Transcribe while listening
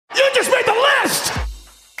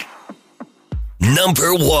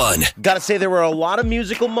Number 1. Gotta say, there were a lot of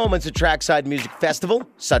musical moments at Trackside Music Festival,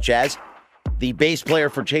 such as the bass player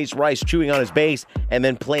for Chase Rice chewing on his bass and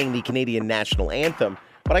then playing the Canadian national anthem.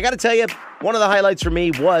 But I gotta tell you, one of the highlights for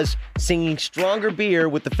me was singing Stronger Beer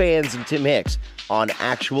with the fans and Tim Hicks on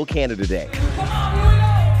Actual Canada Day. Come on, here we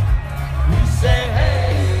go. You say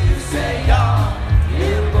hey, you say y'all.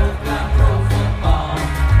 You both got pro football.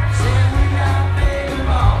 Say we got big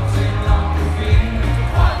balls and long feet.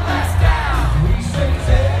 One last down. We say Z,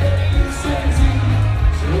 you say Z.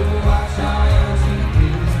 So watch our LTV.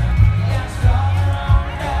 Yeah, stronger on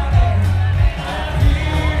down there.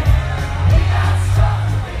 We got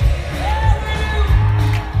stronger.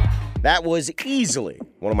 That was easily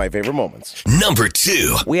one of my favorite moments. Number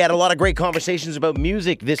 2. We had a lot of great conversations about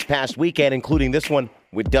music this past weekend, including this one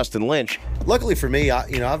with Dustin Lynch. Luckily for me,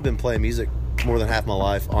 I've been playing music more than half my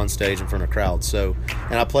life on stage in front of crowds. So,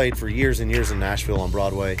 and I played for years and years in Nashville on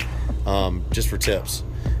Broadway, just for tips.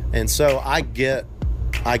 And so I get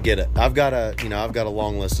it. I've got a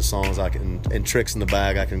long list of songs and tricks in the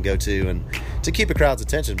bag I can go to, and to keep a crowd's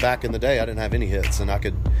attention. Back in the day, I didn't have any hits, and I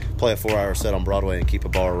could play a 4-hour set on Broadway and keep a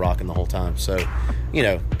bar rocking the whole time. So,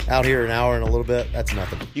 out here an hour and a little bit, that's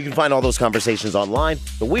nothing. You can find all those conversations online,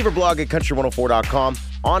 the Weaver blog at country104.com,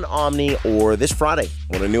 on Omni, or this Friday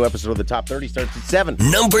when a new episode of the Top 30 starts at 7.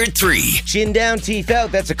 Number 3. Chin down, teeth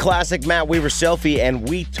out. That's a classic Matt Weaver selfie, and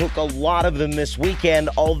we took a lot of them this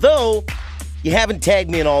weekend, although you haven't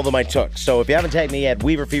tagged me in all of them I took. So if you haven't tagged me yet,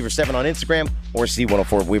 WeaverFever7 on Instagram or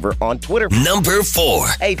C104 Weaver on Twitter. Number 4.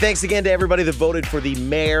 Hey, thanks again to everybody that voted for the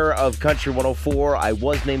mayor of Country 104. I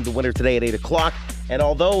was named the winner today at 8 o'clock. And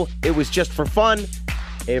although it was just for fun,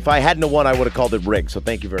 if I hadn't won, I would have called it rigged. So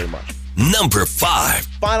thank you very much. Number 5.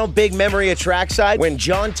 Final big memory at Trackside when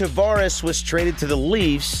John Tavares was traded to the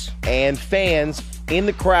Leafs, and fans in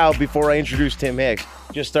the crowd before I introduced Tim Hicks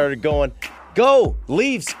just started going, "Go,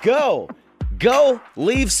 Leafs, go! Go,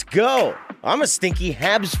 Leafs, go!" I'm a stinky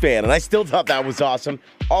Habs fan, and I still thought that was awesome.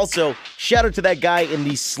 Also, shout out to that guy in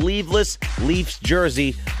the sleeveless Leafs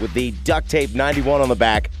jersey with the duct tape 91 on the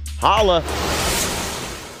back. Holla!